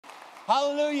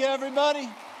Hallelujah, everybody.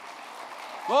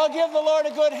 Well, give the Lord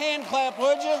a good hand clap,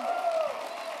 would you?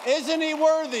 Isn't he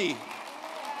worthy?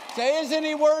 Say, isn't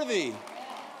he worthy?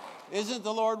 Isn't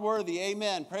the Lord worthy?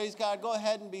 Amen. Praise God. Go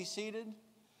ahead and be seated.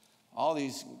 All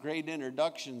these great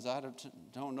introductions, I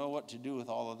don't know what to do with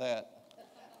all of that.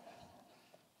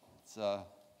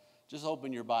 Just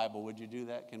open your Bible. Would you do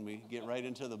that? Can we get right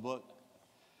into the book?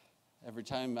 Every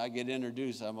time I get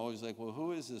introduced, I'm always like, well,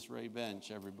 who is this Ray Bench?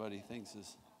 Everybody thinks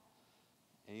this.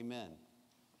 Amen.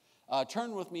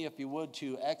 Turn with me, if you would,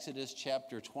 to Exodus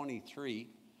chapter 23.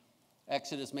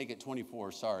 Exodus, make it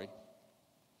 24, sorry.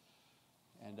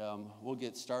 And we'll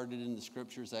get started in the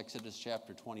scriptures, Exodus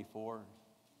chapter 24.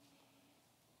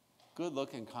 Good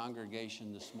looking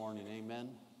congregation this morning, amen.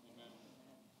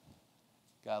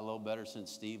 Got a little better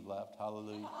since Steve left,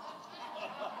 hallelujah.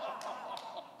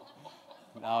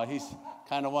 Now, he's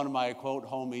kind of one of my, quote,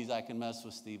 homies. I can mess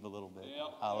with Steve a little bit,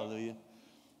 hallelujah.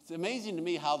 It's amazing to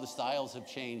me how the styles have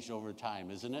changed over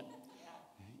time, isn't it?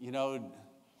 You know,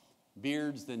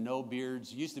 beards, then no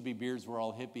beards. Used to be beards were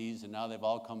all hippies, and now they've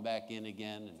all come back in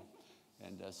again.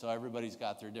 And so everybody's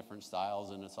got their different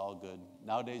styles, and it's all good.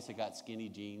 Nowadays, they got skinny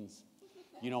jeans.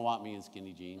 You don't want me in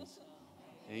skinny jeans.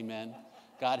 Amen.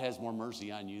 God has more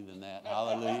mercy on you than that.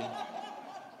 Hallelujah.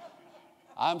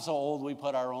 I'm so old, we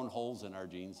put our own holes in our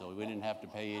jeans, so we didn't have to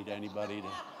pay anybody to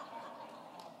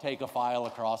take a file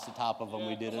across the top of them.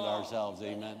 We did it ourselves.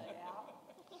 Amen.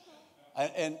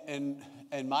 And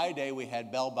in my day, we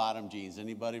had bell-bottom jeans.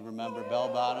 Anybody remember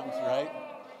bell-bottoms, right?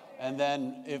 And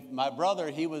then if my brother,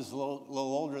 he was a little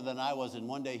older than I was, and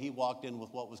one day he walked in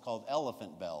with what was called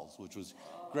elephant bells, which was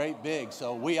great big.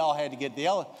 So we all had to get the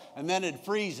elephant. And then it'd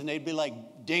freeze, and they'd be like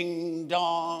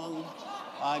ding-dong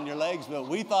on your legs. But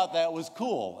we thought that was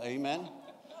cool. Amen.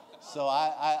 So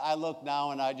I look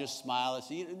now, and I just smile. I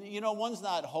see, you know, one's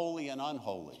not holy and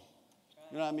unholy.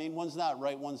 You know what I mean? One's not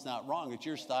right, one's not wrong. It's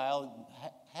your style.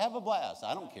 Have a blast.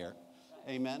 I don't care.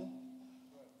 Amen.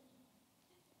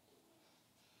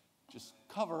 Just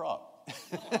cover up.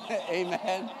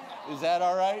 Amen. Is that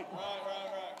all right?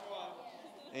 Right. Come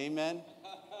on. Amen.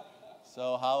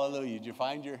 So hallelujah. Did you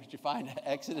find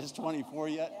Exodus 24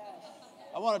 yet?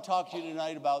 I want to talk to you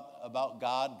tonight about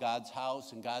God, God's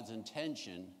house, and God's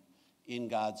intention in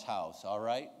God's house. All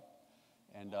right?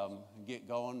 And get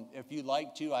going. If you'd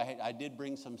like to, I did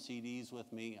bring some CDs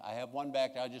with me. I have one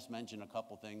back there. I'll just mention a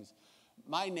couple things.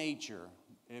 My nature,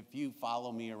 if you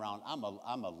follow me around, I'm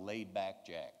a laid-back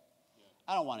jack.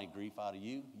 I don't want any grief out of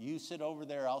you. You sit over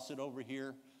there, I'll sit over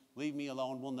here. Leave me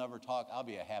alone. We'll never talk. I'll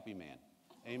be a happy man.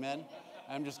 Amen?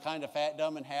 I'm just kind of fat,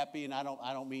 dumb, and happy, and I don't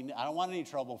want any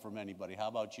trouble from anybody. How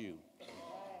about you?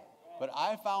 But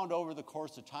I found over the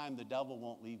course of time, the devil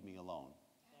won't leave me alone.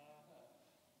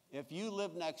 If you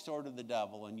live next door to the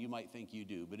devil, and you might think you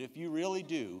do, but if you really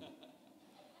do,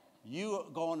 you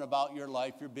going about your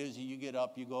life, you're busy, you get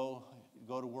up, you go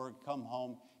to work, come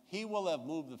home, he will have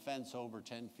moved the fence over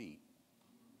 10 feet,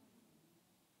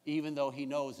 even though he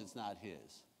knows it's not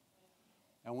his.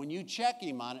 And when you check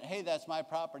him on it, hey, that's my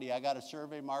property, I got a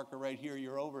survey marker right here,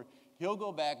 you're over, he'll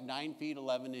go back 9 feet,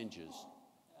 11 inches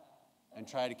and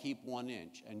try to keep 1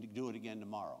 inch and do it again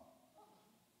tomorrow.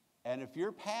 And if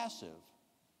you're passive,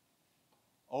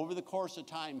 over the course of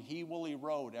time, he will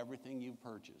erode everything you've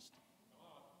purchased.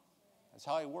 That's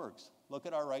how he works. Look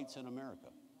at our rights in America.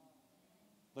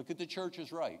 Look at the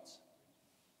church's rights.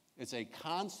 It's a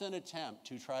constant attempt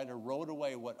to try to erode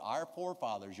away what our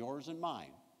forefathers, yours and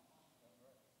mine.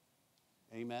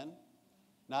 Amen?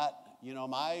 Not, you know,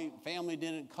 my family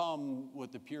didn't come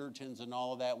with the Puritans and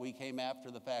all of that. We came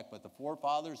after the fact. But the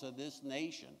forefathers of this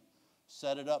nation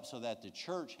set it up so that the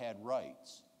church had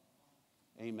rights.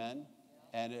 Amen?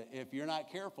 And if you're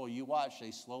not careful, you watch,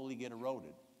 they slowly get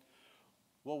eroded.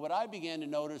 Well, what I began to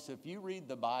notice, if you read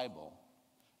the Bible,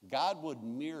 God would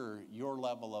mirror your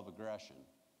level of aggression.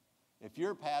 If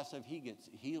you're passive,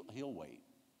 he'll wait.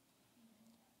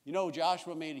 You know,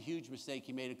 Joshua made a huge mistake.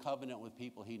 He made a covenant with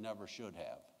people he never should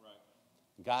have.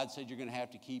 Right. God said, you're going to have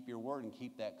to keep your word and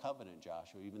keep that covenant,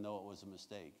 Joshua, even though it was a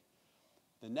mistake.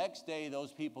 The next day,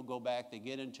 those people go back. They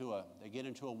get into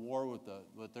a war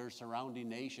with their surrounding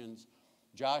nations.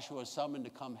 Joshua is summoned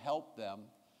to come help them,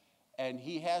 and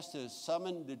he has to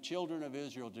summon the children of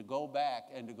Israel to go back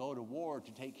and to go to war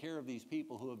to take care of these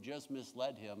people who have just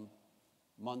misled him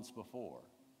months before.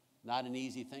 Not an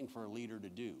easy thing for a leader to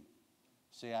do.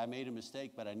 Say, I made a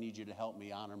mistake, but I need you to help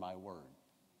me honor my word.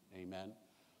 Amen.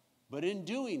 But in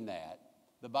doing that,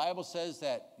 the Bible says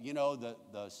that, you know,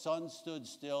 the sun stood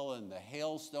still and the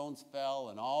hailstones fell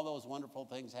and all those wonderful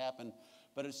things happened.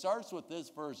 But it starts with this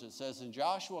verse. It says, and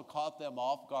Joshua caught them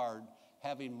off guard,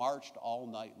 having marched all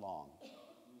night long.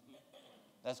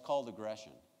 That's called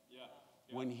aggression. Yeah.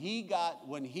 When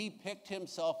he picked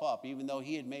himself up, even though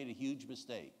he had made a huge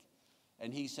mistake,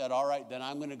 and he said, all right, then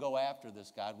I'm going to go after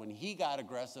this God. When he got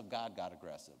aggressive, God got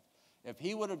aggressive. If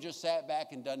he would have just sat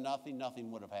back and done nothing,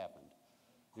 nothing would have happened.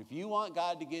 If you want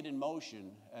God to get in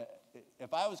motion,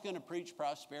 if I was going to preach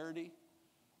prosperity,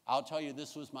 I'll tell you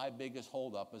this was my biggest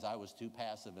holdup, is I was too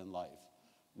passive in life.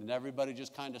 And everybody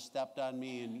just kind of stepped on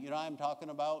me, and you know what I'm talking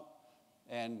about?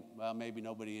 And, well, maybe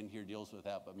nobody in here deals with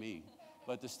that but me.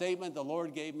 But the statement the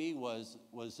Lord gave me was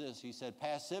this. He said,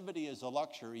 passivity is a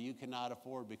luxury you cannot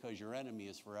afford because your enemy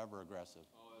is forever aggressive.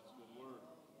 Oh, that's a good word.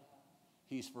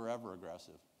 He's forever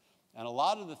aggressive. And a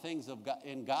lot of the things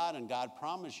in God and God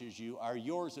promises you are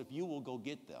yours if you will go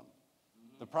get them.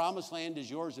 The promised land is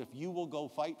yours if you will go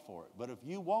fight for it. But if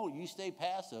you won't, you stay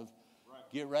passive,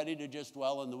 get ready to just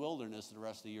dwell in the wilderness the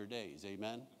rest of your days.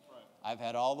 Amen? Right. I've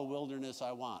had all the wilderness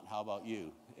I want. How about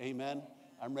you? Amen?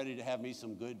 I'm ready to have me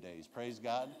some good days. Praise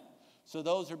God. So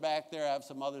those are back there. I have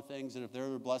some other things, and if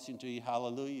they're a blessing to you,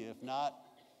 hallelujah. If not,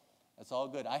 that's all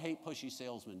good. I hate pushy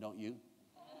salesmen, don't you?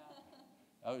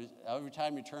 Every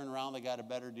time you turn around, they got a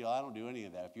better deal. I don't do any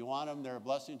of that. If you want them, they're a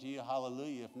blessing to you,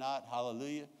 hallelujah. If not,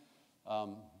 hallelujah.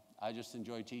 I just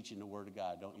enjoy teaching the Word of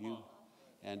God, don't you?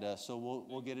 And so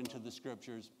we'll get into the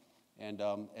Scriptures, and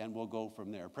we'll go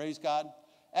from there. Praise God.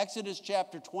 Exodus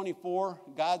chapter 24,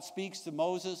 God speaks to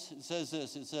Moses. It says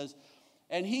this, it says,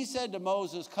 and he said to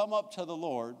Moses, come up to the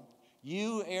Lord,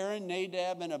 you, Aaron,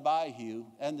 Nadab, and Abihu,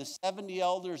 and the 70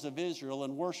 elders of Israel,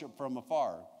 and worship from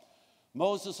afar.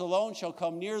 Moses alone shall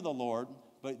come near the Lord,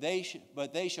 but they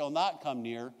shall not come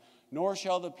near, nor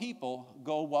shall the people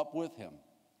go up with him.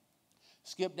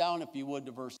 Skip down, if you would,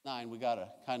 to verse 9. We got to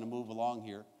kind of move along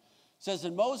here. It says,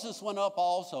 and Moses went up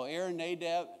also, Aaron,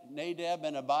 Nadab,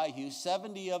 and Abihu,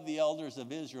 70 of the elders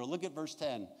of Israel. Look at verse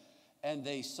 10. And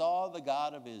they saw the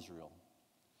God of Israel.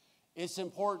 It's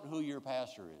important who your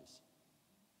pastor is.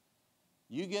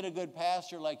 You get a good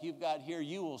pastor like you've got here,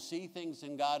 you will see things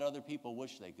in God other people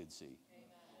wish they could see.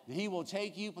 Amen. He will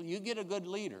take you get a good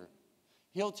leader.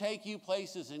 He'll take you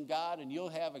places in God, and you'll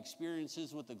have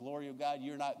experiences with the glory of God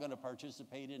you're not going to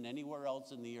participate in anywhere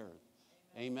else in the earth.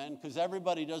 Amen? Because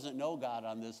everybody doesn't know God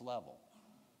on this level.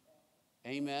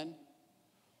 Amen?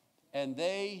 And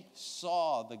they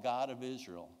saw the God of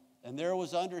Israel. And there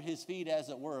was under his feet, as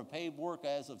it were, a paved work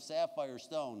as of sapphire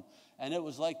stone. And it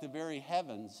was like the very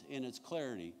heavens in its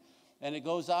clarity. And it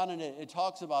goes on, and it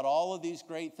talks about all of these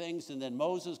great things. And then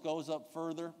Moses goes up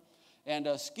further. And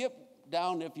skip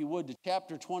down, if you would, to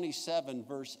chapter 27,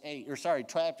 verse 8. Or sorry,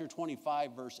 chapter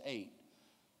 25, verse 8.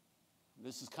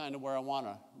 This is kind of where I want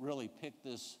to really pick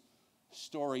this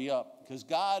story up. Because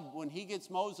God, when he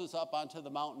gets Moses up onto the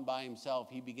mountain by himself,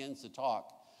 he begins to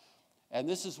talk. And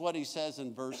this is what he says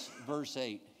in verse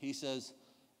 8. He says,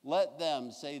 let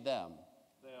them, say them.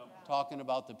 Talking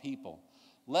about the people.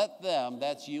 Let them,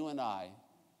 that's you and I,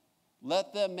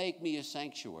 let them make me a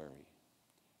sanctuary,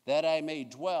 that I may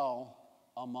dwell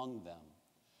among them.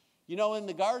 You know, in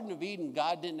the Garden of Eden,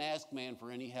 God didn't ask man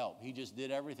for any help. He just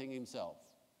did everything himself.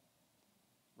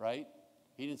 Right?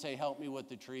 He didn't say, help me with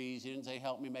the trees. He didn't say,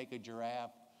 help me make a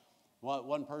giraffe.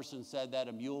 One person said that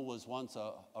a mule was once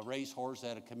a racehorse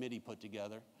that a committee put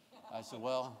together. I said,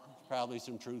 well, probably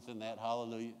some truth in that.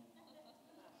 Hallelujah.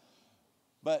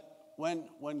 But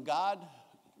when God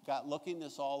got looking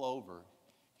this all over,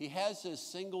 he has this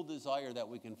single desire that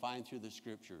we can find through the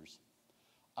Scriptures.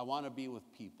 I want to be with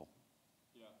people.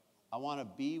 Yeah. I want to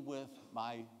be with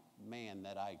my man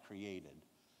that I created.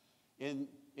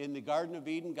 In the Garden of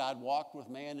Eden, God walked with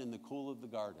man in the cool of the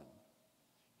garden.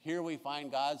 Here we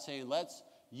find God saying, let's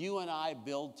you and I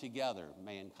build together,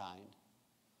 mankind.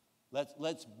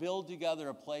 Let's build together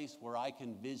a place where I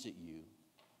can visit you,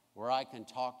 where I can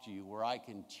talk to you, where I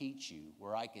can teach you,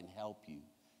 where I can help you.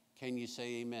 Can you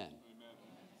say amen? Amen.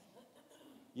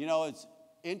 You know, it's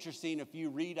interesting if you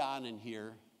read on in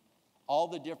here, all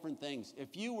the different things.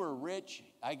 If you were rich,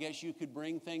 I guess you could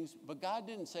bring things, but God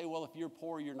didn't say, well, if you're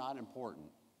poor, you're not important.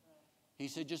 He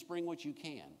said, just bring what you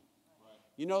can.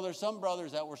 You know, there's some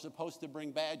brothers that were supposed to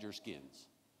bring badger skins.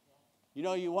 You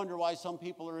know, you wonder why some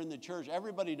people are in the church.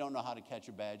 Everybody don't know how to catch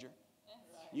a badger.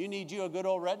 You need you a good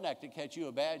old redneck to catch you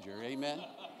a badger. Amen.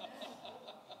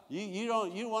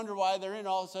 You wonder why they're in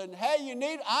all of a sudden.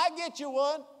 Hey, I get you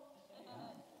one.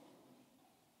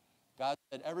 God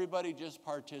said, everybody just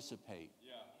participate.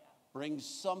 Yeah. Bring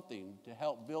something to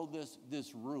help build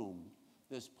this room,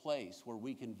 this place where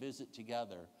we can visit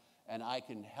together. And I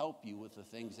can help you with the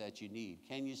things that you need.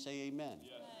 Can you say amen?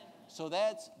 Yes. So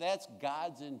that's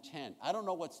God's intent. I don't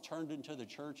know what's turned into the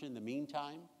church in the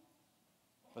meantime,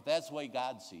 but that's the way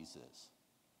God sees this.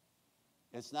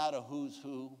 It's not a who's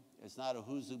who. It's not a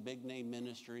who's a big name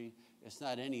ministry. It's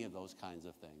not any of those kinds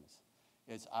of things.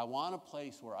 It's I want a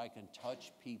place where I can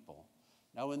touch people.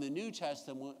 Now, in the New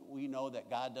Testament, we know that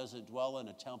God doesn't dwell in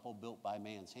a temple built by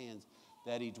man's hands,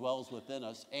 that he dwells within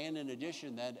us. And in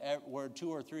addition, that where 2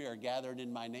 or 3 are gathered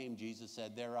in my name, Jesus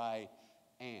said, there I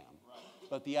am. Right.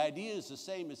 But the idea is the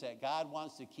same, is that God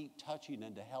wants to keep touching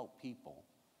and to help people.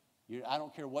 I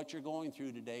don't care what you're going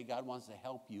through today, God wants to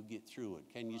help you get through it.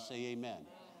 Can you say amen?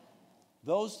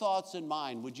 Those thoughts in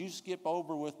mind, would you skip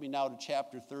over with me now to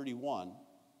chapter 31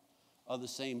 of the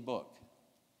same book?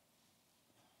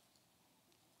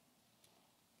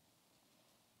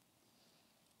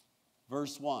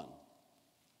 Verse 1.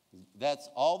 That's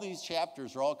all these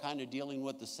chapters are all kind of dealing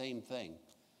with the same thing. It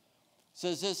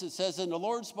says this, it says, and the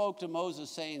Lord spoke to Moses,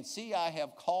 saying, see, I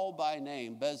have called by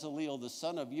name Bezaleel, the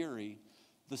son of Uri,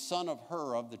 the son of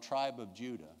Hur of the tribe of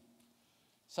Judah.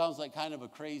 Sounds like kind of a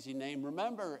crazy name.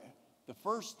 Remember, the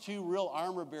first 2 real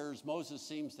armor bearers Moses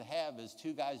seems to have is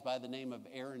 2 guys by the name of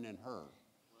Aaron and Hur.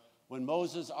 When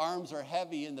Moses' arms are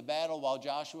heavy in the battle while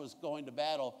Joshua's going to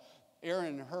battle, Aaron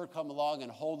and Hur come along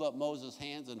and hold up Moses'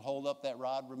 hands and hold up that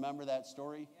rod. Remember that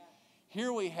story? Yeah.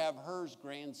 Here we have Hur's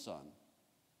grandson.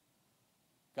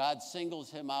 God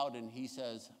singles him out and he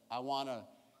says, I want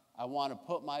to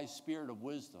put my spirit of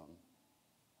wisdom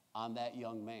on that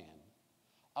young man.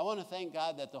 I want to thank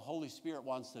God that the Holy Spirit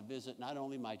wants to visit not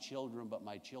only my children, but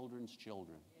my children's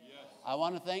children. Yes. I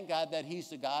want to thank God that he's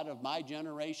the God of my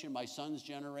generation, my son's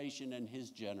generation, and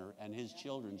his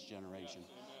children's generation.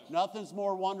 Yes. Nothing's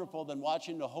more wonderful than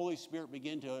watching the Holy Spirit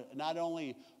begin to not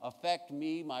only affect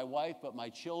me, my wife, but my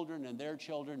children and their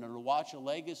children, and to watch a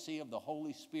legacy of the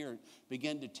Holy Spirit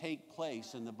begin to take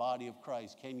place in the body of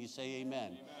Christ. Can you say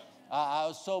amen? Amen. I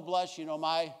was so blessed. You know,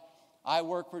 I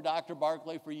worked for Dr.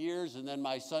 Barclay for years, and then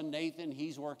my son Nathan,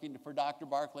 he's working for Dr.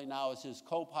 Barclay now as his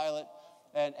co-pilot.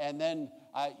 And then,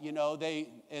 you know,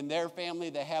 in their family,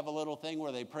 they have a little thing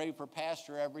where they pray for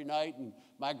pastor every night. And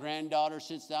my granddaughter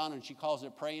sits down and she calls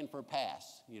it praying for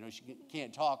pass. You know, she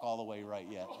can't talk all the way right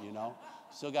yet, you know.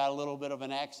 Still got a little bit of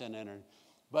an accent in her.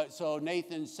 But so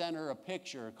Nathan sent her a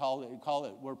picture, call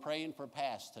it we're praying for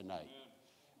pass tonight.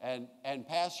 And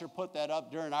pastor put that up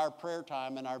during our prayer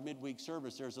time in our midweek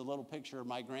service. There's a little picture of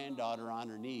my granddaughter on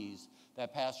her knees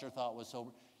that pastor thought was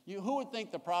so. Who would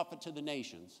think the prophet to the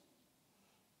nations?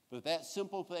 But that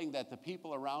simple thing that the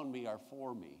people around me are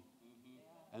for me.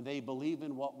 Mm-hmm. And they believe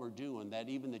in what we're doing, that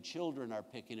even the children are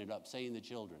picking it up, saying the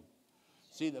children.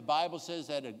 See, the Bible says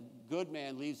that a good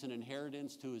man leaves an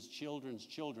inheritance to his children's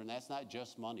children. That's not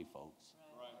just money, folks.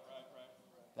 Right.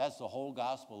 That's the whole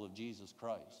gospel of Jesus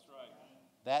Christ.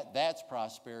 That's right. That's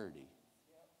prosperity.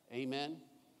 Amen?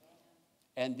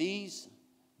 And these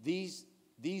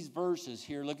verses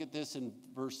here, look at this in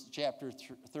chapter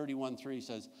 31:3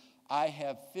 says, I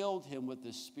have filled him with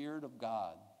the Spirit of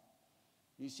God.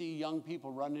 You see young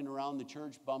people running around the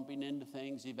church, bumping into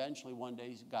things. Eventually, one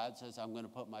day, God says, I'm going to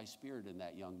put my Spirit in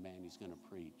that young man. He's going to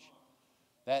preach.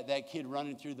 That kid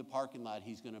running through the parking lot,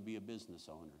 he's going to be a business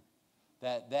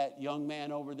owner. That young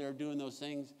man over there doing those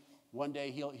things, one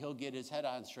day he'll get his head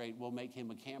on straight. We'll make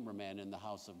him a cameraman in the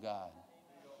house of God.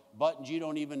 Buttons, you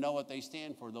don't even know what they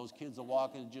stand for. Those kids will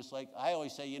walk in just like, I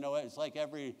always say, you know what, it's like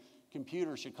every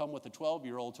computer should come with a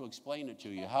 12-year-old to explain it to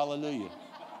you. Hallelujah.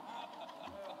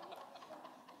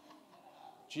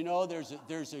 Do you know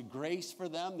there's a grace for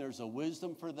them, there's a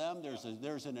wisdom for them,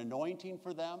 there's an anointing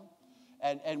for them.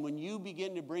 And when you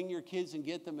begin to bring your kids and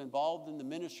get them involved in the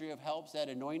ministry of helps, that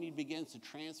anointing begins to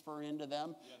transfer into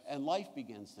them, yes. And life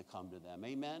begins to come to them.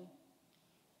 Amen?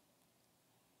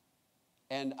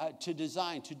 And to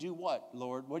design, to do what,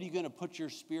 Lord? What are you going to put your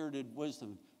spirited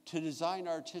wisdom? To design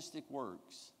artistic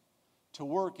works. To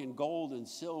work in gold and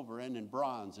silver and in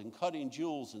bronze, and cutting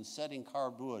jewels and setting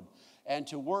carved wood, and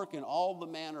to work in all the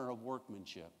manner of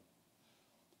workmanship.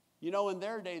 You know, in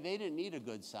their day, they didn't need a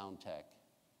good sound tech.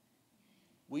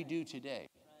 We do today.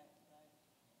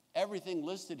 Everything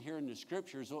listed here in the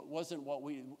scriptures wasn't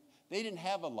they didn't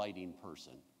have a lighting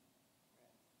person.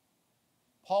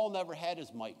 Paul never had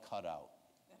his mic cut out.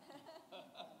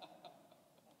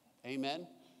 Amen?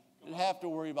 Didn't have to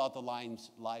worry about the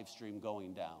live stream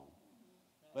going down.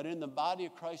 But in the body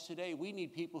of Christ today, we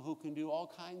need people who can do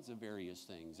all kinds of various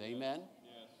things. Amen?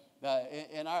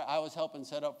 Yes. I was helping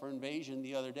set up for Invasion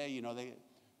the other day. You know,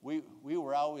 we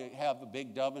were out. We have a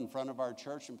big dove in front of our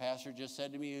church, and Pastor just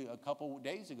said to me a couple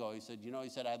days ago. He said,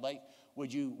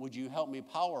 would you help me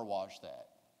power wash that?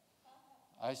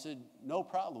 I said, no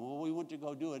problem. Well, we went to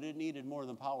go do it. It needed more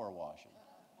than power washing.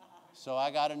 So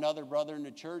I got another brother in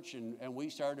the church, and we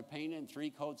started painting 3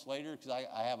 coats later because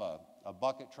I have a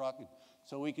bucket truck.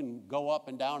 so we can go up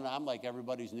and down, and I'm like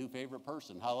everybody's new favorite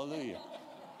person. Hallelujah.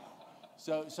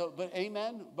 But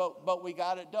amen, but we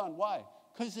got it done. Why?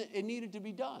 Because it needed to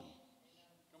be done.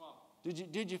 Come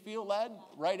on. Did you feel led?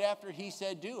 Right after he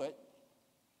said do it,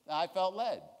 I felt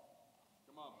led.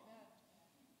 Come on.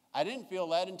 I didn't feel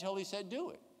led until he said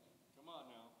do it. Come on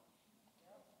now.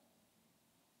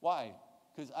 Why?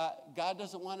 Because God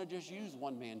doesn't want to just use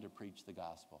one man to preach the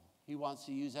gospel. He wants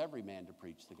to use every man to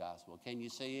preach the gospel. Can you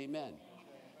say amen?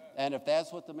 And if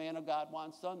that's what the man of God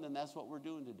wants done, then that's what we're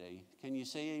doing today. Can you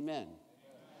say amen?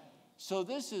 So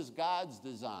this is God's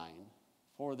design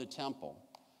for the temple,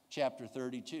 chapter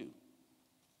 32.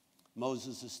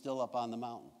 Moses is still up on the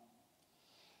mountain.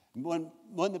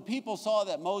 When the people saw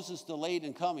that Moses delayed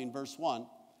in coming, verse 1,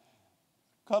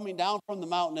 coming down from the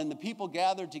mountain, and the people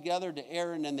gathered together to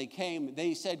Aaron, and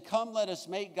they said, come, let us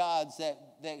make gods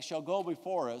that shall go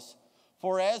before us.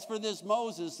 For as for this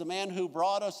Moses, the man who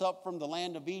brought us up from the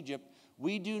land of Egypt,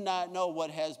 we do not know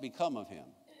what has become of him.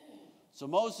 So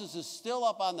Moses is still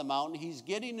up on the mountain. He's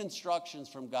getting instructions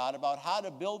from God about how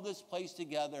to build this place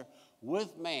together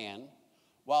with man.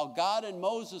 While God and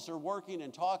Moses are working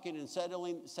and talking and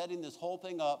setting this whole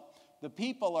thing up, the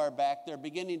people are back there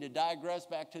beginning to digress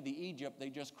back to the Egypt they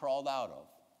just crawled out of.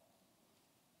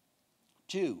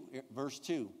 Verse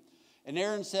 2. And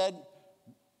Aaron said,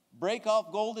 break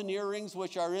off golden earrings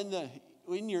which are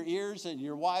in your ears and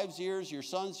your wives' ears, your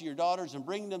sons, your daughters, and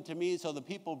bring them to me. So the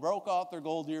people broke off their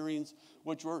gold earrings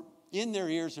which were in their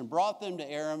ears and brought them to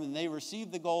Aaron, and they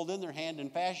received the gold in their hand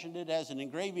and fashioned it as an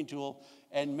engraving tool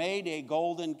and made a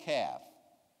golden calf.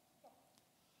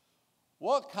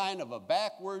 What kind of a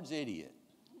backwards idiot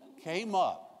came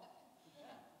up?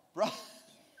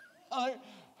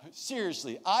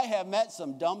 Seriously, I have met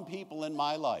some dumb people in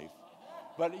my life,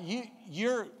 but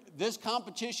this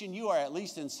competition, you are at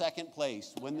least in second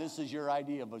place when this is your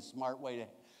idea of a smart way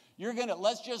to.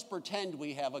 Let's just pretend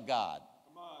we have a God.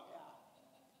 Come on.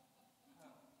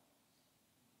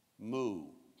 Moo.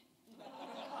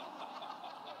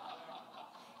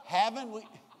 Haven't we?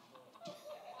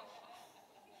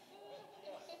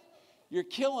 You're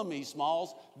killing me,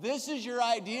 Smalls. This is your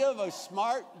idea of a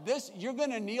smart, you're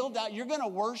going to kneel down, you're going to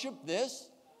worship this?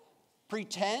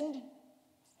 Pretend?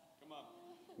 Come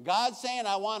on. God's saying,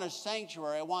 I want a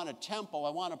sanctuary, I want a temple,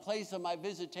 I want a place of my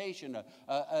visitation,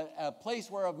 a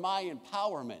place where of my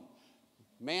empowerment.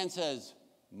 Man says,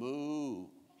 moo.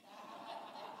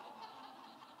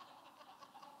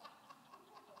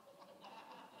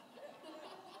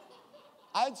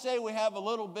 I'd say we have a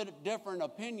little bit different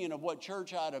opinion of what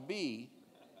church ought to be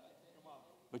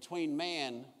between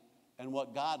man and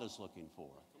what God is looking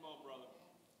for. Come on, brother.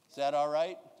 Is that all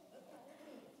right?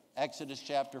 Exodus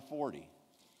chapter 40.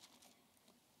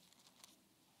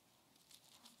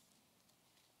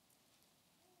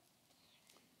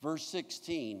 Verse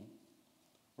 16.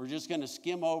 We're just going to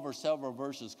skim over several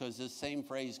verses because this same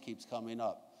phrase keeps coming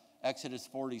up. Exodus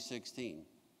 40:16.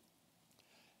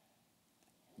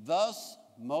 Thus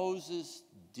Moses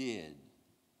did.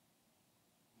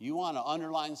 You want to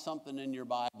underline something in your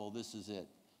Bible, this is it.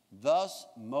 Thus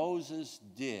Moses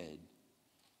did,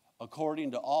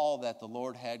 according to all that the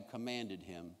Lord had commanded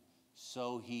him,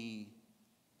 so he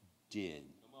did.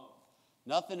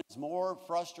 Nothing is more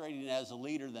frustrating as a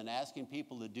leader than asking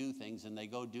people to do things and they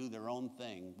go do their own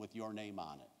thing with your name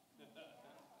on it.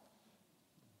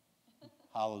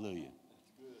 Hallelujah.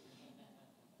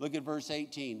 Look at verse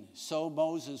 18. So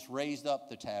Moses raised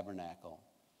up the tabernacle.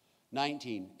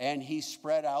 19. And he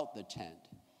spread out the tent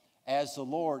as the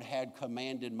Lord had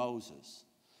commanded Moses.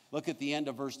 Look at the end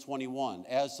of verse 21.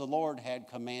 As the Lord had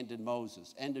commanded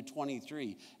Moses. End of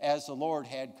 23. As the Lord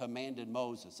had commanded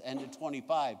Moses. End of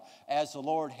 25. As the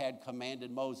Lord had commanded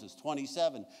Moses.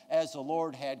 27. As the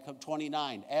Lord had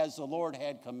 29. As the Lord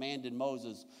had commanded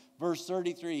Moses. Verse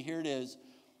 33. Here it is.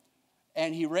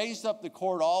 And he raised up the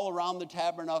cord all around the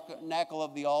tabernacle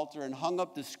of the altar and hung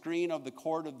up the screen of the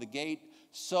cord of the gate.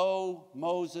 So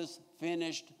Moses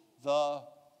finished the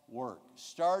work.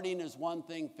 Starting is one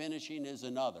thing, finishing is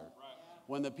another. Right.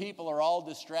 When the people are all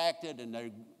distracted and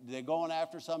they're going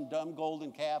after some dumb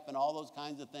golden calf and all those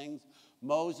kinds of things,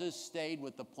 Moses stayed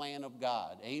with the plan of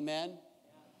God. Amen?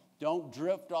 Don't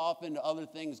drift off into other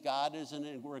things God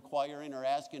isn't requiring or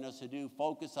asking us to do.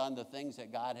 Focus on the things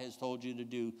that God has told you to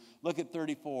do. Look at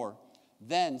 34.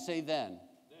 Then, say then.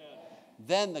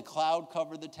 Then the cloud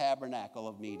covered the tabernacle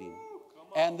of meeting,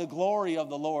 and the glory of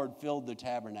the Lord filled the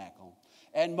tabernacle.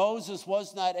 And Moses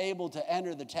was not able to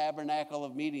enter the tabernacle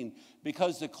of meeting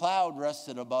because the cloud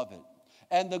rested above it,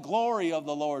 and the glory of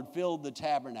the Lord filled the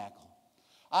tabernacle.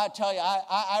 I tell you,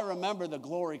 I remember the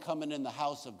glory coming in the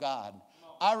house of God.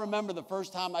 I remember the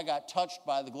first time I got touched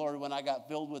by the glory when I got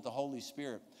filled with the Holy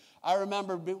Spirit. I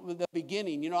remember the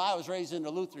beginning. You know, I was raised in a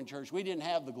Lutheran church. We didn't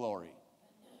have the glory.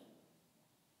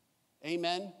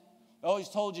 Amen? They always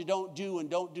told you don't do and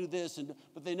don't do this,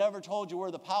 but they never told you where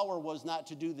the power was not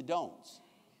to do the don'ts.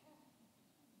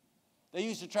 They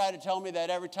used to try to tell me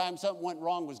that every time something went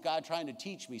wrong was God trying to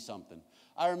teach me something.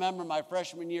 I remember my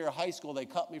freshman year of high school, they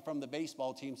cut me from the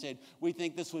baseball team, said, "We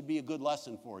think this would be a good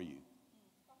lesson for you."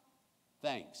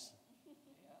 Thanks.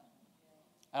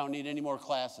 I don't need any more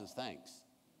classes, thanks.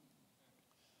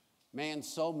 Man,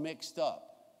 so mixed up.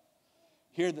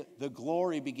 Here the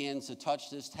glory begins to touch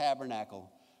this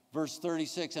tabernacle. Verse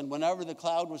 36, and whenever the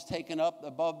cloud was taken up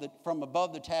from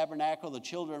above the tabernacle, the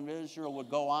children of Israel would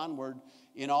go onward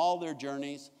in all their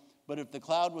journeys. But if the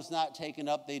cloud was not taken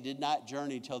up, they did not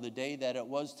journey till the day that it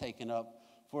was taken up.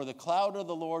 For the cloud of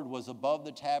the Lord was above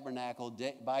the tabernacle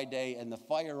by day, and the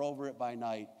fire over it by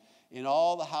night, in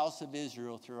all the house of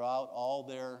Israel throughout all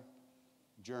their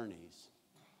journeys.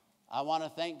 I want to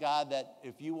thank God that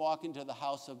if you walk into the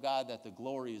house of God, that the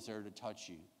glory is there to touch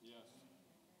you. Yes.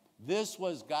 This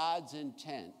was God's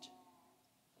intent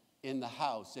in the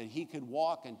house, that he could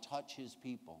walk and touch his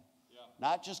people. Yeah.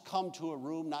 Not just come to a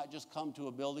room, not just come to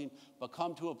a building, but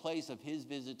come to a place of his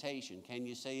visitation. Can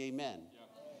you say amen? Yeah.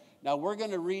 Now, we're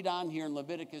going to read on here in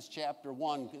Leviticus chapter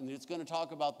 1, and it's going to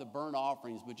talk about the burnt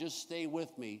offerings, but just stay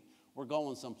with me. We're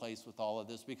going someplace with all of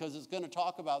this because it's going to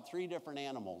talk about 3 different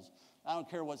animals. I don't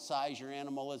care what size your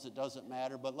animal is, it doesn't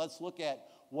matter, but let's look at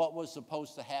what was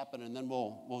supposed to happen, and then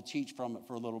we'll teach from it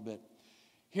for a little bit.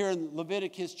 Here in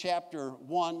Leviticus chapter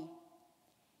 1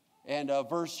 and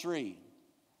verse 3, it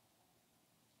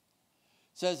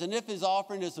says, and if his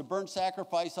offering is a burnt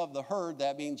sacrifice of the herd,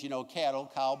 that means,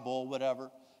 cattle, cow, bull, whatever,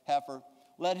 heifer,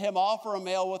 let him offer a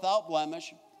male without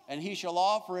blemish, and he shall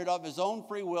offer it of his own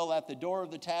free will at the door of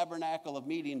the tabernacle of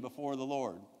meeting before the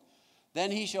Lord.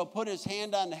 Then he shall put his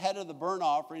hand on the head of the burnt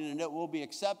offering, and it will be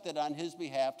accepted on his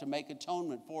behalf to make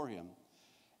atonement for him.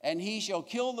 And he shall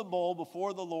kill the bull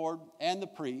before the Lord and the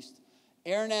priest.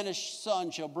 Aaron and his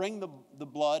son shall bring the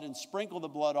blood and sprinkle the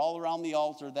blood all around the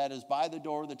altar that is by the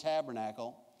door of the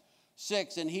tabernacle.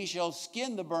 6, and he shall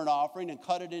skin the burnt offering and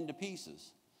cut it into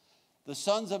pieces. The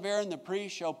sons of Aaron the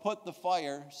priest shall put the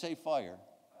fire, say fire,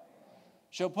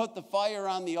 shall put the fire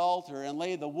on the altar and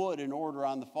lay the wood in order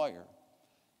on the fire.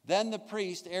 Then the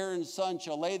priest, Aaron's son,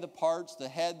 shall lay the parts, the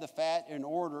head, the fat, in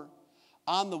order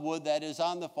on the wood that is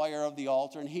on the fire of the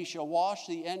altar, and he shall wash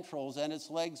the entrails and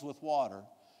its legs with water.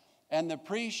 And the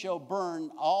priest shall burn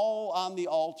all on the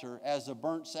altar as a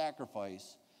burnt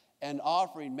sacrifice, an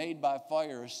offering made by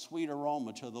fire, a sweet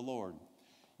aroma to the Lord.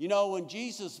 You know, when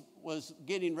Jesus was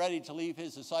getting ready to leave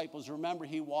his disciples, remember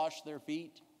he washed their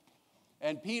feet?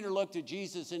 And Peter looked at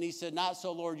Jesus and he said, not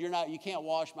so, Lord, you can't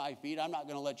wash my feet. I'm not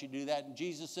going to let you do that. And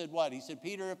Jesus said what? He said,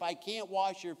 Peter, if I can't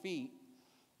wash your feet,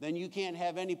 then you can't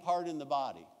have any part in the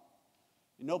body,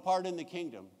 no part in the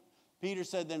kingdom. Peter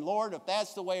said, then Lord, if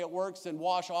that's the way it works, then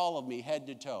wash all of me head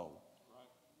to toe.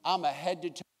 Right. I'm a head to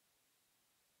toe.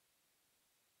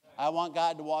 I want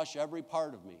God to wash every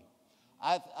part of me.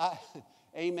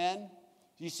 Amen.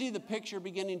 You see the picture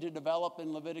beginning to develop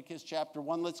in Leviticus chapter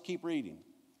 1. Let's keep reading.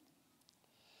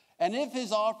 And if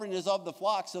his offering is of the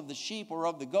flocks, of the sheep, or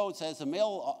of the goats as a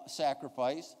meal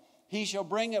sacrifice, he shall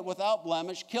bring it without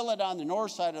blemish, kill it on the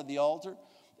north side of the altar,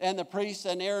 and the priests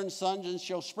and Aaron's sons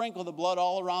shall sprinkle the blood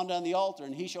all around on the altar,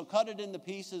 and he shall cut it into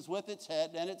pieces with its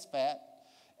head and its fat,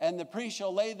 and the priest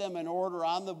shall lay them in order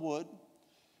on the wood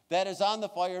that is on the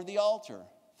fire of the altar.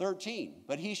 13,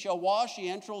 but he shall wash the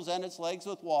entrails and its legs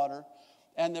with water,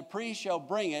 and the priest shall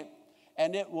bring it,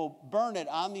 and it will burn it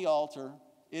on the altar.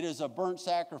 It is a burnt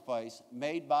sacrifice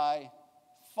made by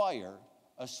fire,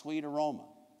 a sweet aroma.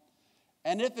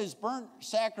 And if his burnt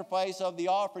sacrifice of the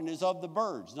offering is of the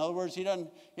birds, in other words, he doesn't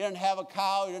have a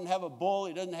cow, he doesn't have a bull,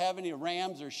 he doesn't have any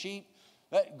rams or sheep,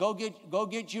 go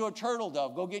get you a turtle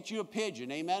dove, go get you a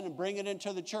pigeon, amen, and bring it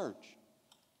into the church.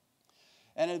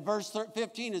 And in verse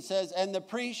 15 it says, and the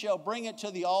priest shall bring it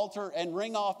to the altar and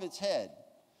wring off its head,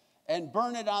 and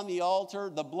burn it on the altar.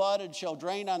 The blood it shall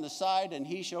drain on the side, and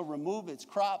he shall remove its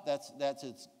crop, that's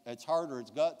its heart or its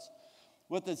guts,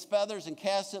 with its feathers, and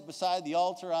cast it beside the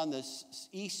altar on the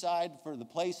east side for the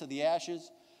place of the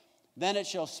ashes. Then it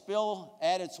shall split it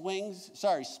at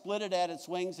its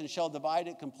wings, and shall divide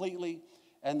it completely.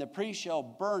 And the priest shall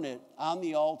burn it on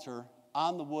the altar,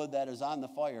 on the wood that is on the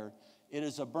fire. It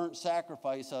is a burnt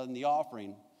sacrifice on the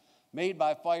offering, made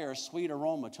by fire, a sweet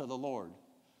aroma to the Lord.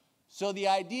 So the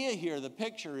idea here, the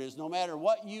picture is, no matter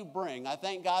what you bring, I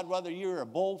thank God whether you're a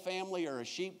bull family or a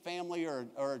sheep family or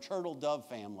a turtle dove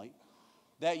family,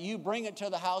 that you bring it to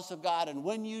the house of God. And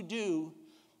when you do,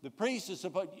 the priest is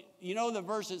supposed, you know the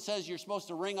verse that says you're supposed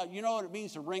to ring up, you know what it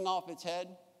means to ring off its head?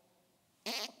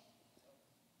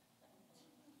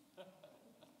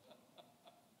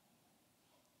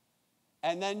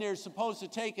 And then they're supposed to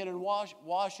take it and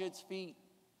wash its feet,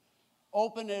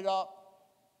 open it up,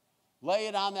 lay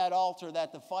it on that altar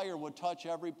that the fire would touch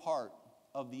every part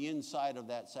of the inside of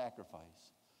that sacrifice.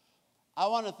 I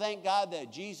want to thank God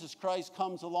that Jesus Christ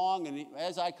comes along, and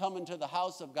as I come into the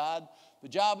house of God, the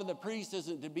job of the priest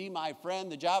isn't to be my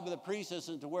friend. The job of the priest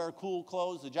isn't to wear cool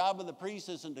clothes. The job of the priest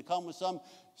isn't to come with some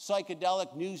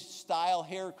psychedelic new style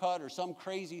haircut or some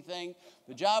crazy thing.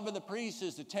 The job of the priest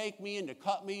is to take me and to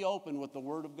cut me open with the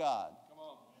Word of God. Come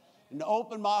on. And to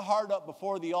open my heart up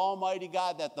before the Almighty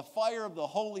God, that the fire of the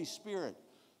Holy Spirit,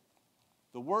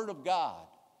 the Word of God,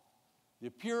 the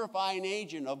purifying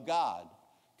agent of God,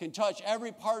 can touch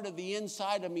every part of the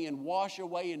inside of me and wash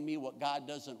away in me what God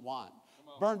doesn't want.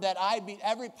 Burn that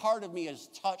every part of me is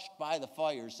touched by the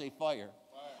fire. Say fire.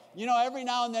 You know, every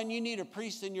now and then you need a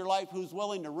priest in your life who's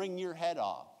willing to wring your head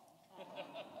off.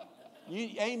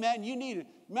 Amen. You need it.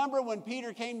 Remember when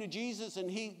Peter came to Jesus and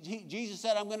Jesus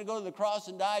said, I'm going to go to the cross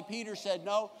and die. Peter said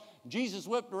no. Jesus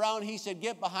whipped around. He said,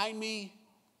 get behind me,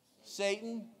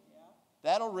 Satan.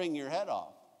 That'll wring your head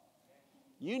off.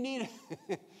 You need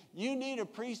a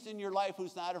priest in your life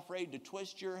who's not afraid to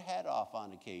twist your head off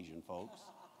on occasion, folks.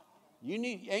 You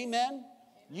need, amen?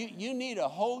 You need a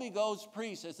Holy Ghost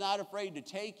priest that's not afraid to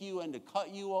take you and to cut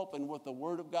you open with the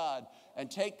Word of God and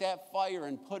take that fire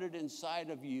and put it inside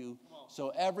of you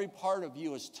so every part of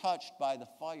you is touched by the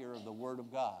fire of the Word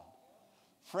of God.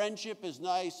 Friendship is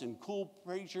nice and cool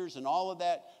preachers and all of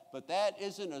that, but that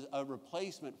isn't a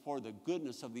replacement for the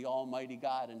goodness of the Almighty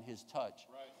God and His touch.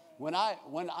 Right. When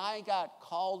I got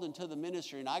called into the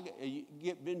ministry and I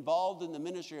get involved in the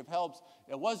ministry of helps,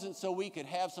 it wasn't so we could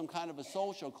have some kind of a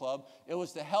social club. It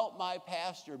was to help my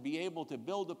pastor be able to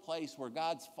build a place where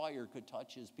God's fire could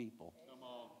touch his people. Come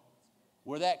on.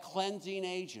 Where that cleansing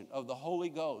agent of the Holy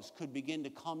Ghost could begin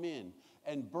to come in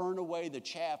and burn away the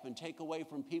chaff and take away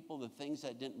from people the things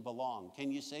that didn't belong. Can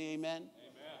you say amen?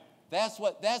 Amen. That's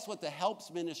what the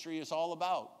helps ministry is all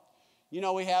about. You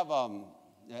know, we have...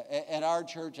 at our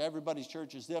church, everybody's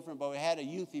church is different, but we had a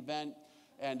youth event,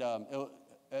 and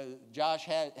Josh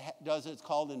does it. It's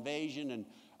called Invasion, and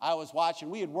I was watching.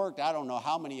 We had worked, I don't know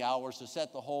how many hours to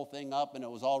set the whole thing up, and it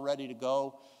was all ready to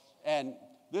go. And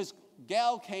this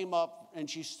gal came up, and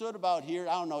she stood about here.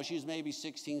 I don't know, she's maybe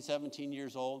 16, 17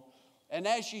 years old. And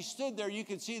as she stood there, you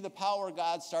could see the power of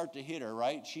God start to hit her,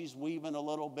 right? She's weaving a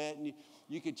little bit, and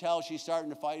you could tell she's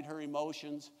starting to fight her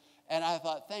emotions. And I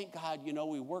thought, thank God, you know,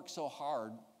 we work so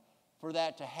hard for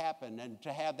that to happen and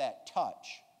to have that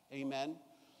touch. Amen.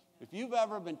 If you've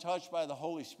ever been touched by the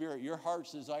Holy Spirit, your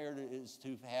heart's desire is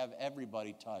to have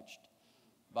everybody touched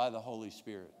by the Holy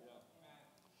Spirit.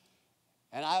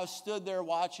 And I stood there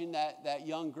watching that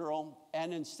young girl,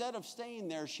 and instead of staying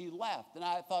there, she left. And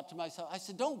I thought to myself, I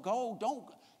said, don't go,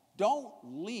 don't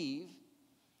leave.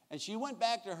 And she went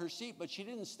back to her seat, but she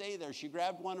didn't stay there. She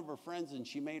grabbed one of her friends, and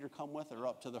she made her come with her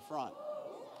up to the front.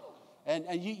 And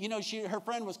you know, her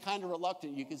friend was kind of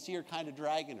reluctant. You could see her kind of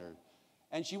dragging her.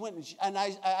 And she went, and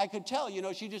I could tell, you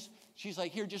know, she's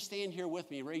like, here, just stand here with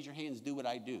me. Raise your hands, do what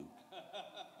I do.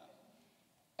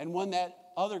 And when that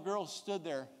other girl stood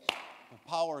there, the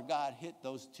power of God hit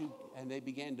those two, and they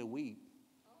began to weep.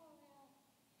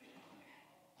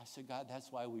 I said, God, that's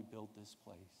why we built this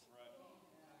place.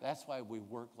 That's why we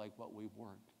work like what we've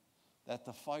worked. That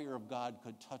the fire of God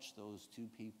could touch those two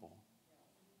people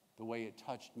the way it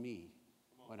touched me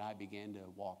when I began to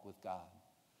walk with God.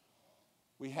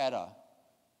 We had a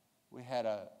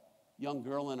young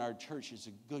girl in our church. She's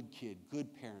a good kid,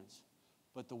 good parents,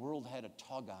 but the world had a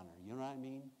tug on her. You know what I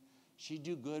mean? She'd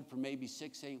do good for maybe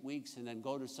 6-8 weeks and then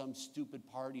go to some stupid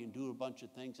party and do a bunch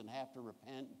of things and have to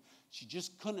repent. She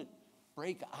just couldn't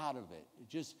break out of it.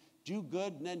 Just do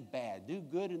good and then bad. Do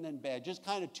good and then bad. Just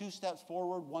kind of 2 steps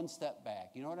forward, 1 step back.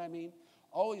 You know what I mean?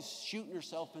 Always shooting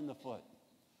herself in the foot.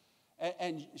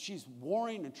 And she's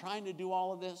warring and trying to do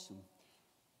all of this. And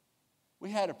we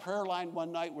had a prayer line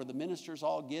one night where the ministers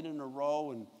all get in a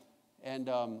row, and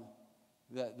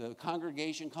the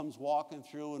congregation comes walking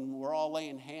through, and we're all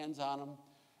laying hands on them.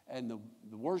 And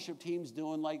the worship team's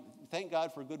doing thank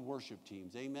God for good worship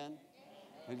teams. Amen?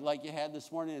 Like you had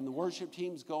this morning, and the worship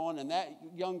team's going, and that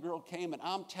young girl came, and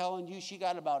I'm telling you, she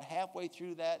got about halfway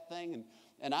through that thing,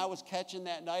 and I was catching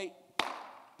that night,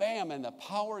 bam, and the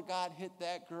power of God hit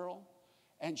that girl,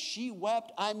 and she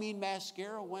wept. I mean,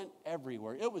 mascara went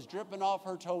everywhere. It was dripping off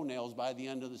her toenails by the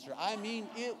end of the service. I mean,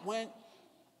 it went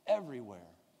everywhere.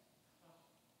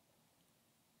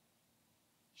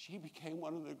 she became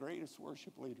one of the greatest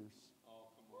worship leaders. Oh,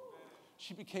 come on.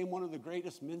 She became one of the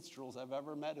greatest minstrels I've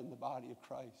ever met in the body of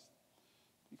Christ.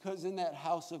 Because in that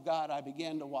house of God, I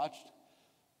began to watch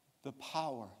the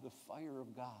power, the fire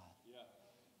of God. Yeah.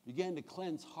 Began to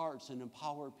cleanse hearts and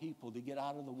empower people to get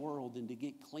out of the world and to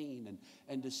get clean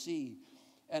and to see.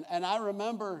 And I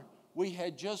remember we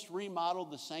had just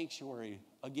remodeled the sanctuary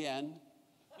again.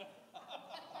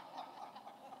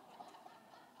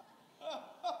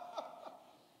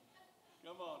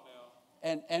 Come on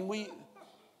now. And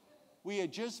we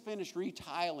had just finished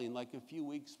retiling like a few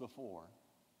weeks before,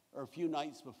 or a few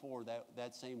nights before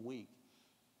that same week.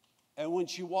 And when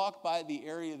she walked by the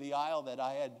area of the aisle that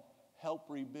I had helped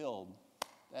rebuild,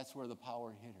 that's where the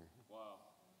power hit her. Wow.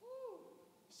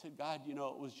 I said, God, you know,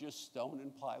 it was just stone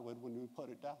and plywood when we put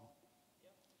it down.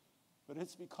 But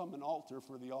it's become an altar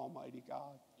for the Almighty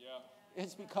God. Yeah.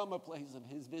 It's become a place of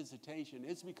His visitation.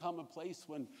 It's become a place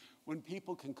when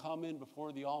people can come in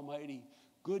before the Almighty,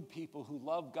 good people who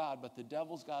love God, but the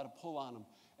devil's got to pull on them.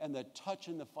 And the touch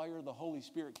and the fire of the Holy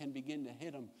Spirit can begin to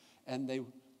hit them, and they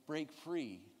break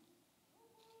free.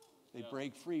 They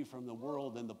break free from the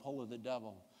world and the pull of the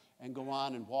devil and go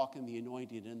on and walk in the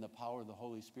anointing and the power of the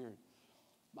Holy Spirit.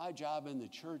 My job in the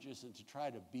church isn't to try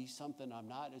to be something I'm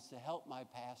not. It's to help my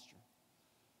pastor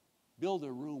build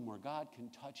a room where God can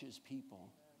touch His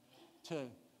people, to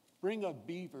bring a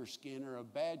beaver skin or a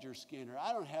badger skin. Or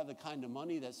I don't have the kind of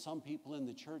money that some people in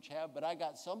the church have, but I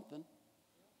got something.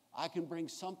 I can bring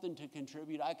something to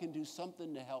contribute. I can do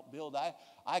something to help build.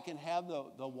 I can have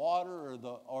the water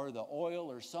or the oil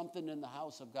or something in the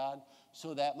house of God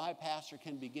so that my pastor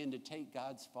can begin to take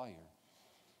God's fire.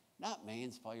 Not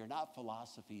man's fire, not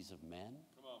philosophies of men.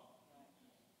 Come on.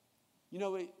 You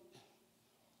know,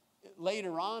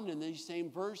 later on in these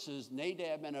same verses,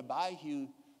 Nadab and Abihu,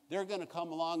 they're going to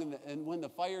come along, and when the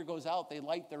fire goes out, they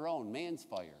light their own, man's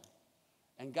fire.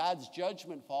 And God's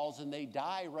judgment falls, and they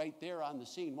die right there on the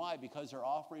scene. Why? Because they're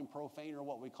offering profane, or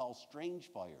what we call strange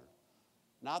fire,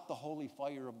 not the holy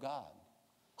fire of God.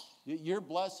 You're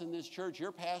blessed in this church.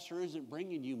 Your pastor isn't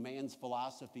bringing you man's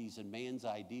philosophies and man's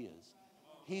ideas.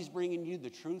 He's bringing you the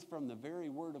truth from the very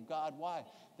Word of God. Why?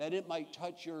 That it might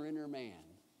touch your inner man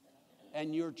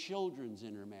and your children's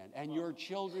inner man and your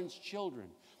children's children.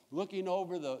 Looking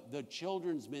over the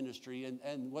children's ministry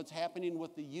and what's happening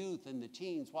with the youth and the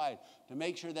teens. Why? To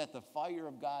make sure that the fire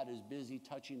of God is busy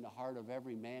touching the heart of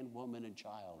every man, woman, and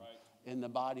child in the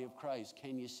body of Christ.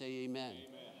 Can you say amen?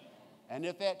 Amen. And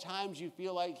if at times you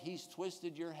feel like He's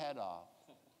twisted your head off,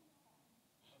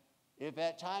 if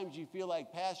at times you feel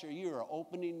like, Pastor, you are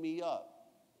opening me up,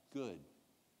 good.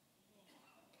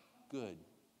 Good.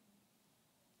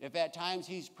 If at times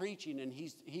He's preaching and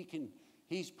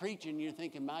He's preaching, you're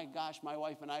thinking, my gosh, my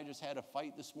wife and I just had a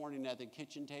fight this morning at the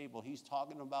kitchen table. He's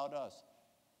talking about us.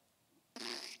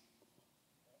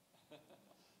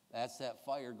 That's that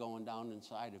fire going down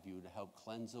inside of you to help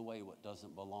cleanse away what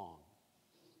doesn't belong,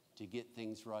 to get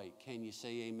things right. Can you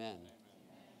say amen?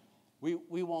 Amen.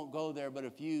 We won't go there, but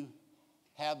if you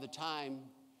have the time,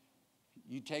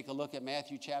 you take a look at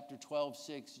Matthew chapter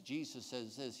 12:6. Jesus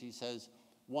says this. He says,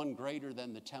 one greater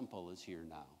than the temple is here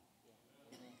now.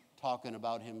 Talking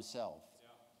about Himself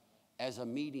as a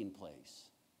meeting place.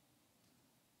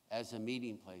 As a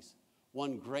meeting place.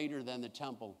 One greater than the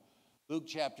temple. Luke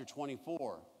chapter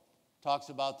 24 talks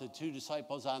about the two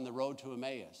disciples on the road to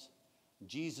Emmaus.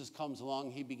 Jesus comes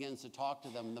along, He begins to talk to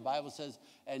them. And the Bible says,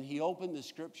 and He opened the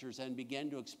scriptures and began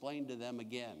to explain to them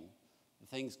again the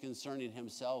things concerning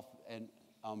Himself and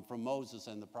from Moses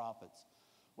and the prophets.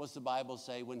 What's the Bible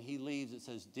say? When He leaves, it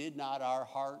says, did not our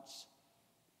hearts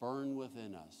burn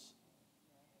within us?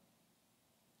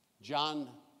 John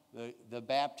the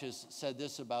Baptist said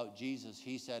this about Jesus.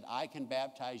 He said, I can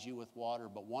baptize you with water,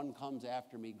 but one comes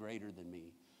after me greater than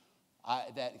me,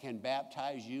 that can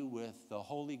baptize you with the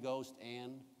Holy Ghost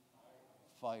and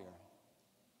fire.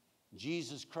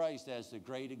 Jesus Christ, as the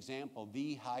great example,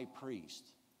 the high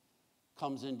priest,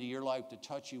 comes into your life to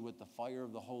touch you with the fire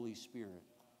of the Holy Spirit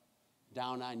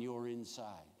down on your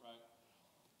inside. Right.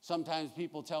 Sometimes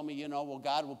people tell me, well,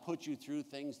 God will put you through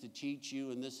things to teach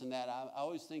you and this and that. I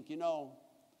always think,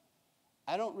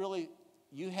 I don't really,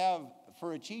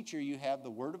 for a teacher, you have the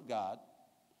Word of God.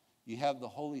 You have the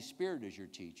Holy Spirit as your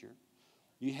teacher.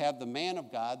 You have the man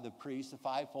of God, the priest, the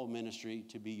fivefold ministry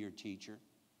to be your teacher.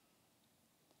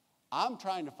 I'm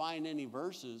trying to find any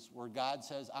verses where God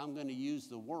says, I'm going to use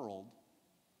the world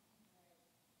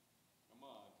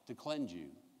to cleanse you.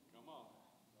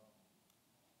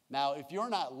 Now, if you're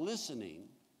not listening,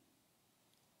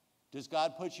 does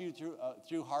God put you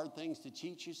through hard things to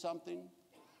teach you something?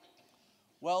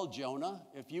 Well, Jonah,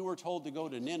 if you were told to go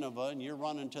to Nineveh and you're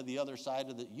running to the other side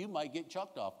of you might get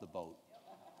chucked off the boat.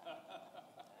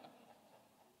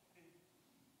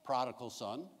 Prodigal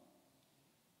son,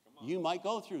 you might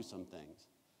go through some things.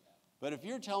 But if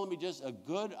you're telling me just a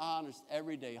good, honest,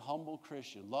 everyday, humble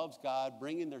Christian, loves God,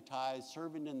 bringing their tithes,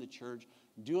 serving in the church,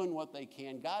 doing what they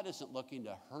can, God isn't looking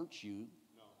to hurt you.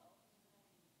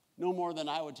 No more than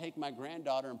I would take my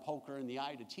granddaughter and poke her in the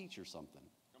eye to teach her something.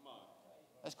 Come on.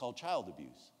 That's called child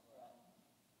abuse.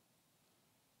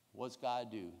 What's God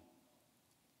do?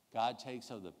 God takes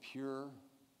of the pure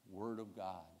word of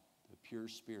God, the pure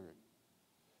spirit.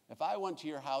 If I went to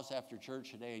your house after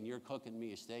church today and you're cooking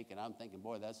me a steak and I'm thinking,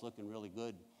 boy, that's looking really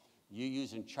good. You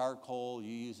using charcoal,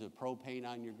 you use a propane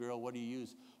on your grill, what do you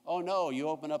use? Oh no, you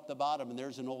open up the bottom and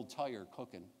there's an old tire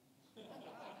cooking.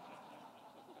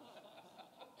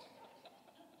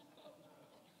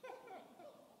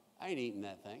 I ain't eating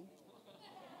that thing.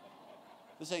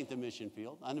 This ain't the mission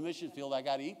field. On the mission field, I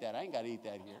got to eat that. I ain't got to eat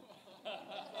that here.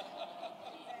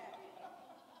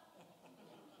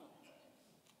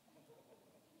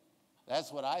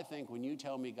 That's what I think when you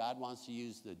tell me God wants to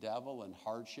use the devil and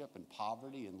hardship and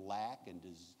poverty and lack and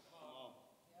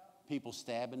people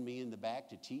stabbing me in the back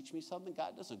to teach me something.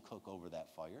 God doesn't cook over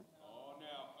that fire. Oh,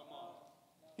 now, come on.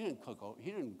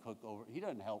 He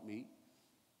doesn't help me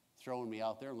throwing me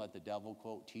out there and let the devil,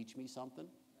 quote, teach me something.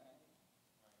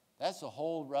 That's the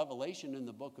whole revelation in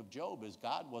the book of Job, is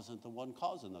God wasn't the one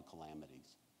causing the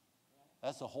calamities.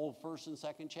 That's the whole first and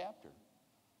second chapter.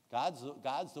 God's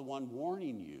the one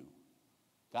warning you.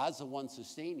 God's the one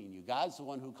sustaining you. God's the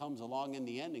one who comes along in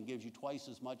the end and gives you twice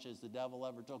as much as the devil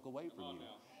ever took away from you.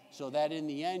 So that in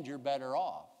the end, you're better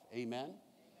off. Amen?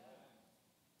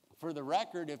 For the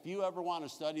record, if you ever want to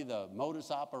study the modus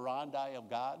operandi of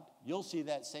God, you'll see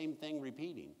that same thing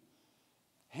repeating.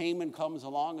 Haman comes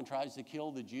along and tries to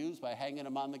kill the Jews by hanging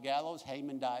them on the gallows.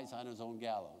 Haman dies on his own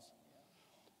gallows.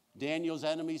 Daniel's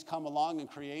enemies come along and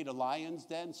create a lion's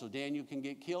den so Daniel can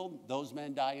get killed. Those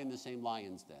men die in the same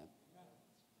lion's den.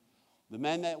 The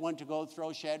men that went to go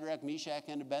throw Shadrach, Meshach,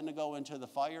 and Abednego into the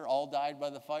fire all died by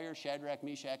the fire. Shadrach,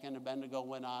 Meshach, and Abednego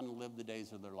went on and lived the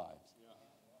days of their lives.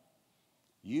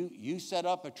 You set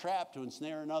up a trap to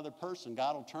ensnare another person.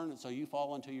 God will turn it so you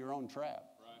fall into your own trap.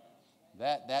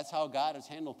 Right. That's how God has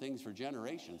handled things for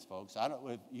generations, folks.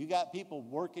 If you got people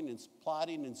working and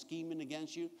plotting and scheming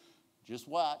against you, just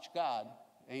watch God.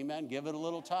 Amen. Give it a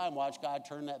little time. Watch God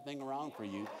turn that thing around for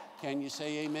you. Can you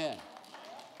say amen?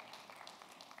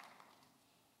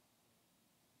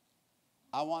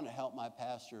 I want to help my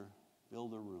pastor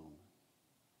build a room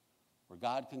where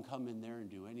God can come in there and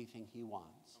do anything he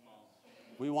wants.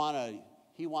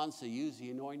 He wants to use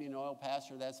the anointing oil,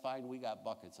 Pastor, that's fine. We got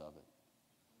buckets of it.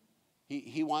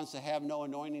 He wants to have no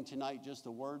anointing tonight, just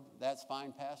a word. That's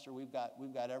fine, Pastor. We've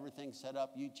got everything set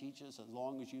up. You teach us as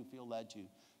long as you feel led to.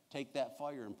 Take that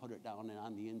fire and put it down and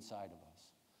on the inside of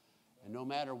us. And no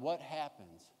matter what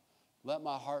happens, let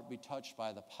my heart be touched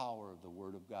by the power of the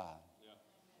Word of God.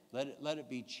 Yeah. Let it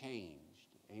be changed.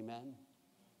 Amen?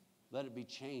 Let it be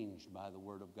changed by the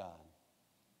Word of God.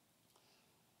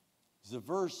 There's a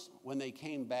verse when they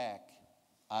came back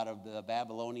out of the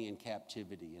Babylonian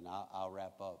captivity, and I'll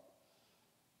wrap up.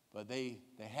 But they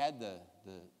had the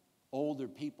older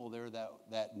people there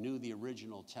that knew the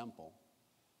original temple.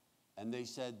 And they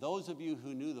said, those of you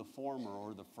who knew the former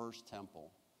or the first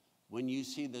temple, when you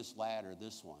see this latter,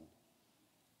 this one,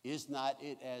 is not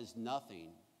it as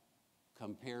nothing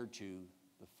compared to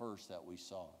the first that we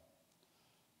saw?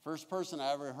 First person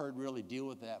I ever heard really deal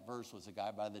with that verse was a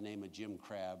guy by the name of Jim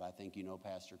Crabb. I think you know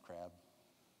Pastor Crabb.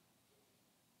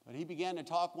 But he began to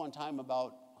talk one time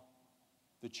about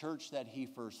the church that he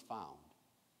first found.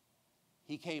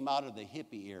 He came out of the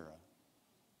hippie era,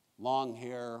 long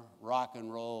hair, rock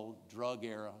and roll, drug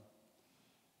era.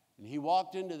 And he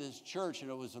walked into this church,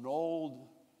 and it was an old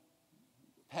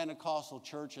Pentecostal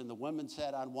church, and the women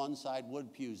sat on one side,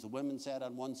 wood pews. The women sat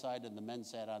on one side, and the men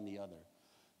sat on the other.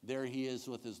 There he is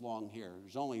with his long hair.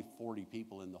 There's only 40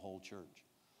 people in the whole church.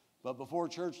 But before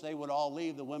church, they would all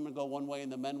leave. The women would go one way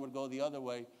and the men would go the other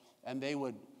way. And they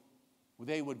would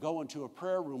go into a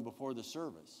prayer room before the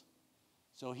service.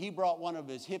 So he brought one of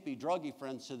his hippie druggy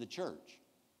friends to the church.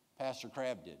 Pastor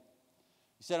Crabb did.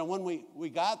 He said, and when we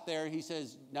got there, he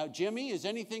says, now, Jimmy, is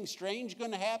anything strange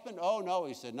going to happen? Oh, no.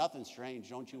 He said, nothing strange.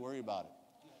 Don't you worry about it.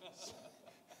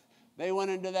 They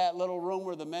went into that little room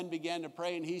where the men began to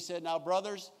pray, and he said, now,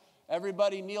 brothers,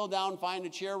 everybody kneel down, find a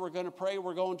chair. We're going to pray.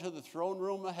 We're going to the throne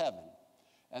room of heaven.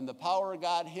 And the power of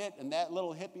God hit, and that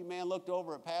little hippie man looked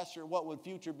over at Pastor, what would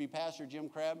future be Pastor Jim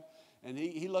Crabb? And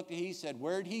he looked, he said,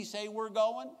 where'd he say we're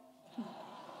going?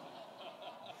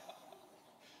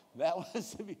 That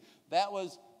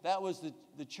was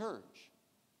the church.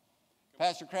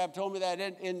 Pastor Crabb told me that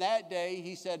in that day,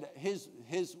 he said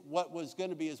what was going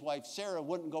to be his wife, Sarah,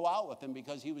 wouldn't go out with him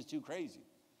because he was too crazy.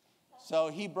 So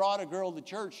he brought a girl to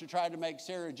church to try to make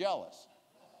Sarah jealous.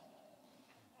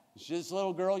 This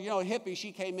little girl, hippie,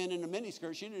 she came in a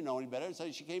miniskirt. She didn't know any better.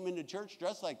 So she came into church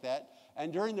dressed like that.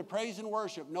 And during the praise and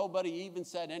worship, nobody even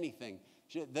said anything.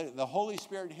 The Holy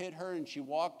Spirit hit her, and she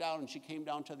walked down, and she came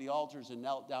down to the altars and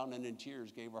knelt down and in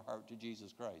tears gave her heart to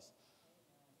Jesus Christ.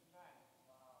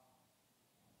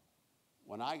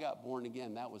 When I got born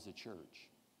again, that was a church.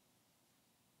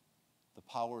 The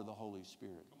power of the Holy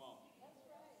Spirit. Come on.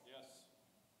 Yes.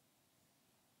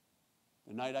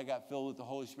 The night I got filled with the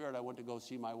Holy Spirit, I went to go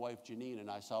see my wife, Janine,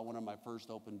 and I saw one of my first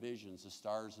open visions. The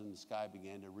stars in the sky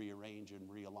began to rearrange and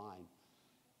realign.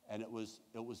 And it was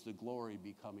the glory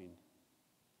becoming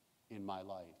in my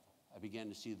life. I began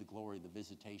to see the glory, the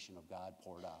visitation of God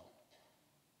poured out.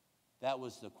 That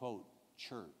was the, quote,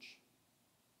 church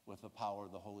with the power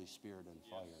of the Holy Spirit and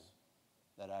fire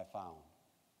that I found.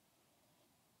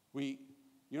 You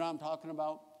know what I'm talking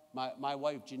about? My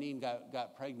wife, Janine,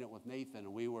 got pregnant with Nathan,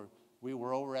 and we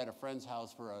were over at a friend's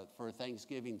house for a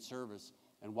Thanksgiving service,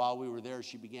 and while we were there,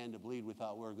 she began to bleed. We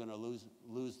thought we were going to lose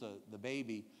the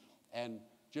baby, and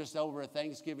just over a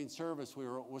Thanksgiving service, we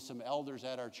were with some elders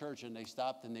at our church, and they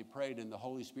stopped and they prayed, and the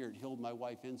Holy Spirit healed my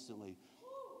wife instantly.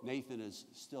 Nathan is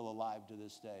still alive to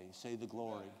this day. Say the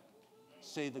glory.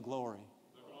 Say the glory.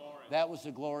 The glory. That was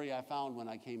the glory I found when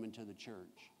I came into the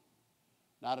church.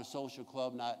 Not a social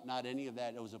club, not any of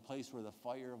that. It was a place where the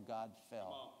fire of God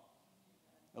fell.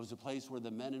 It was a place where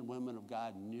the men and women of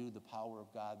God knew the power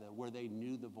of God, where they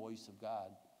knew the voice of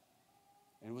God.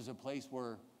 And it was a place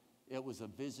where it was a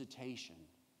visitation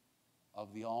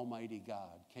of the Almighty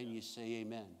God. Can you say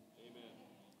amen? Amen.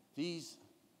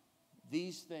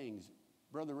 These things,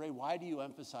 Brother Ray, why do you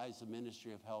emphasize the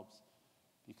ministry of helps?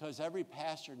 Because every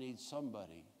pastor needs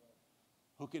somebody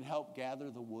who can help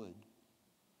gather the wood,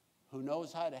 who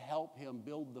knows how to help him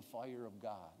build the fire of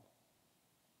God,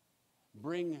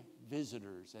 bring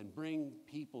visitors and bring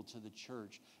people to the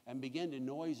church and begin to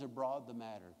noise abroad the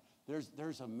matter.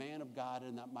 There's a man of God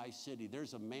in my city.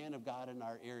 There's a man of God in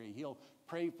our area. He'll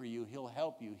pray for you. He'll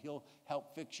help you. He'll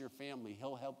help fix your family.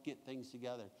 He'll help get things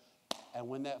together. And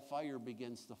when that fire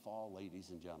begins to fall, ladies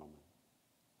and gentlemen,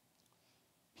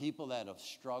 people that have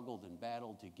struggled and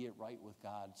battled to get right with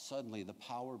God, suddenly the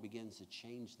power begins to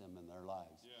change them in their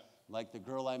lives. Yeah. Like the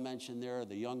girl I mentioned there,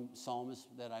 the young psalmist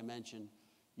that I mentioned,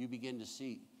 you begin to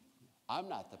see, I'm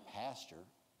not the pastor,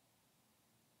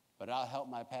 but I'll help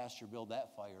my pastor build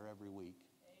that fire every week.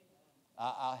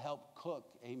 I'll help cook,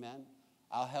 amen.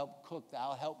 I'll help cook.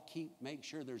 I'll help make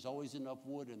sure there's always enough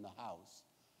wood in the house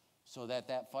so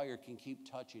that fire can keep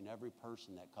touching every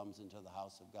person that comes into the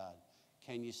house of God.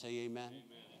 Can you say amen? Amen.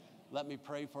 Let me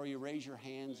pray for you. Raise your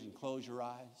hands and close your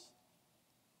eyes.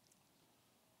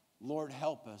 Lord,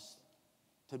 help us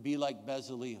to be like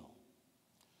Bezaleel,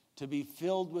 to be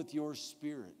filled with your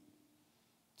Spirit,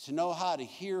 to know how to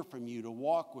hear from you, to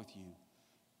walk with you,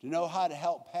 to know how to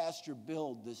help Pastor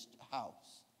build this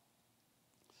house,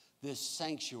 this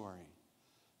sanctuary,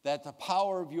 that the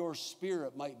power of your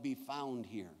Spirit might be found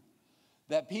here,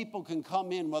 that people can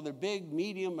come in, whether big,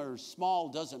 medium, or small,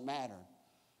 doesn't matter,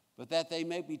 but that they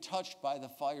may be touched by the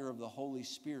fire of the Holy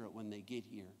Spirit when they get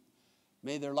here.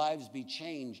 May their lives be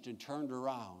changed and turned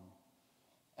around.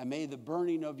 And may the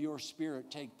burning of your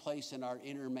Spirit take place in our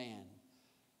inner man,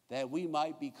 that we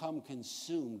might become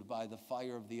consumed by the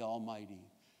fire of the Almighty.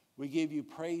 We give you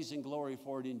praise and glory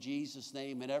for it in Jesus'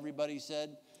 name. And everybody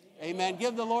said, amen.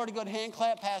 Give the Lord a good hand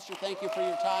clap. Pastor, thank you for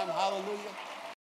your time. Hallelujah.